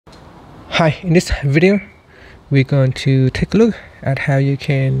Hi, in this video we're going to take a look at how you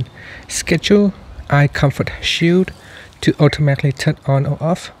can schedule eye comfort shield to automatically turn on or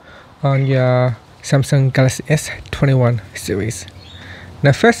off on your Samsung Galaxy S21 series.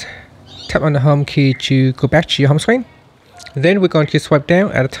 Now first, tap on the home key to go back to your home screen. Then we're going to swipe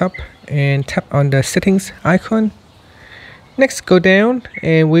down at the top and tap on the settings icon. Next, go down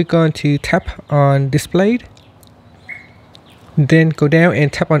and we're going to tap on displayed. Then go down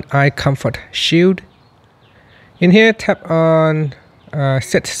and tap on eye comfort shield. In here, tap on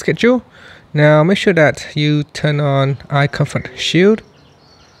set schedule. Now make sure that you turn on eye comfort shield.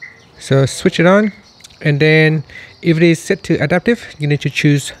 So switch it on, and then if it is set to adaptive, you need to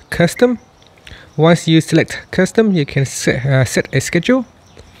choose custom. Once you select custom, you can set a schedule.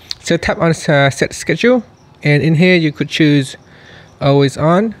 So tap on set schedule, and in here you could choose always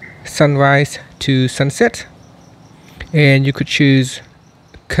on, sunrise to sunset, and you could choose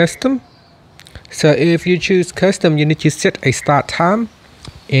custom. So if you choose custom, you need to set a start time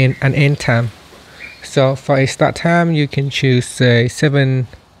and an end time. So for a start time, you can choose say 7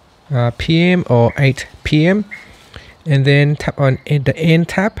 p.m. or 8 p.m. and then tap on the end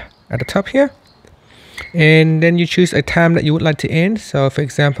tab at the top here, and then you choose a time that you would like to end. So for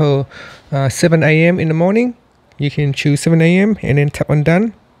example, 7 a.m. in the morning, you can choose 7 a.m. and then tap on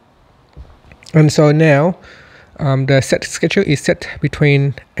done. And so now the set schedule is set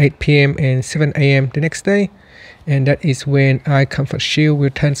between 8 p.m. and 7 a.m. the next day, and that is when eye comfort shield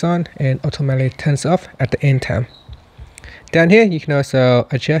will turn on and automatically turns off at the end time. Down here you can also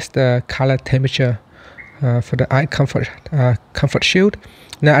adjust the color temperature for the eye comfort shield.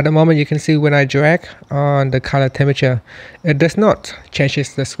 Now at the moment you can see when I drag on the color temperature, it does not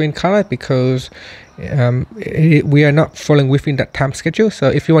change the screen color because we are not falling within that time schedule. So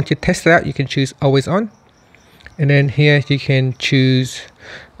if you want to test it out, you can choose always on, and then here you can choose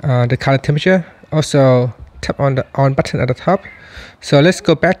the color temperature. Also tap on the on button at the top. So let's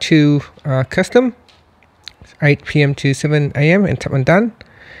go back to custom, 8 p.m. to 7 a.m. and tap on done.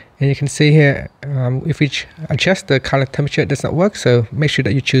 And you can see here, if we adjust the color temperature, it does not work. So make sure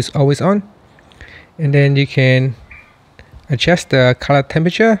that you choose always on, and then you can adjust the color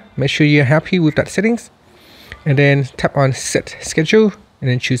temperature. Make sure you're happy with that settings, and then tap on set schedule, and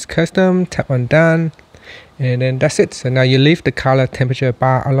then choose custom, tap on done, and then that's it. So now you leave the color temperature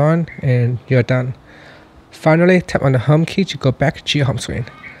bar alone and you're done. Finally, tap on the home key to go back to your home screen.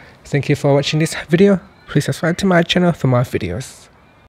 Thank you for watching this video. Please subscribe to my channel for more videos.